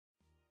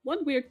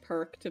One weird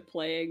perk to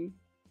playing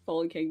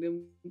Fallen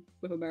Kingdom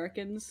with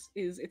Americans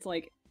is it's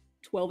like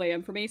 12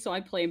 a.m. for me, so I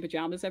play in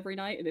pajamas every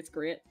night, and it's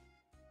great.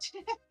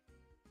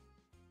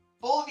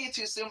 Full of you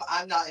to assume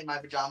I'm not in my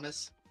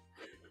pajamas.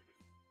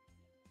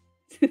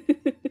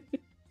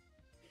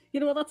 You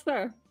know what? That's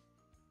fair.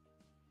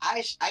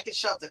 I could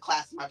show up to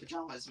class in my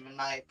pajamas, and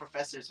my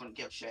professors wouldn't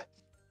give a shit.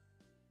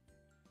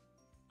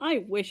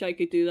 I wish I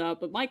could do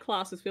that, but my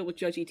class is filled with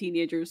judgy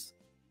teenagers.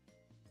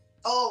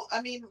 Oh,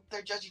 I mean,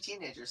 they're judgy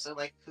teenagers, so,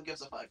 like, who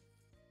gives a fuck?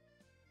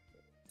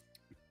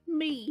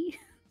 Me.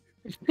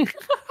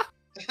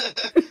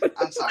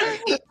 I'm sorry.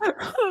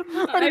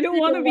 I don't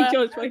want to be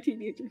judged by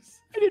teenagers.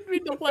 I didn't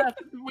mean to laugh.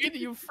 The way that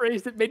you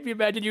phrased it made me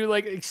imagine you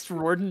like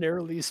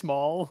extraordinarily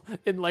small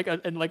in like a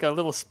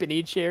little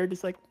spinny chair,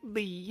 just like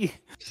Lee.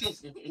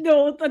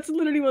 No, that's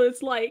literally what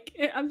it's like.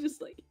 I'm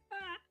just like,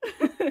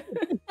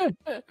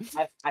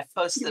 I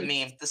posted the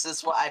meme. This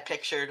is what I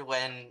pictured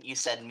when you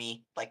said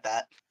me like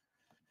that.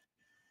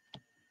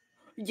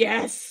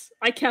 Yes,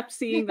 I kept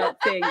seeing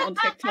that thing on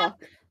TikTok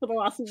for the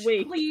last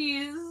week.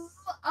 Please.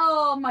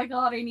 Oh my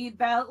god, I need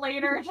that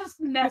later. Just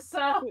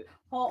Nessa.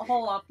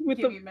 Hold up. Give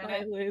me a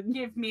minute. Violin.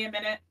 Give me a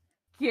minute.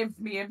 Give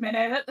me a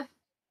minute.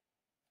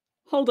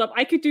 Hold up,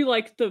 I could do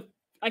like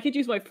I could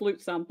use my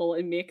flute sample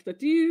and make the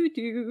do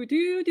do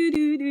do do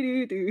do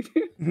do do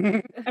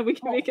do, and we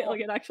can make it like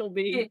an actual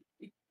beat.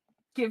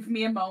 Give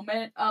me a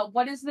moment.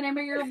 What is the name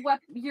of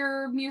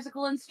your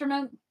musical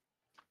instrument?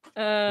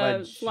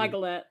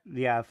 Flageolet.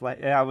 Yeah,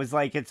 I was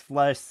like, it's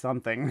flesh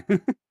something.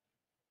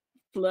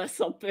 Flesh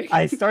something.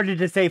 I started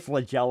to say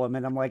flagellum,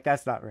 and I'm like,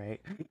 that's not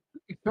right.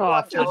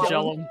 Oh,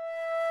 flagellum.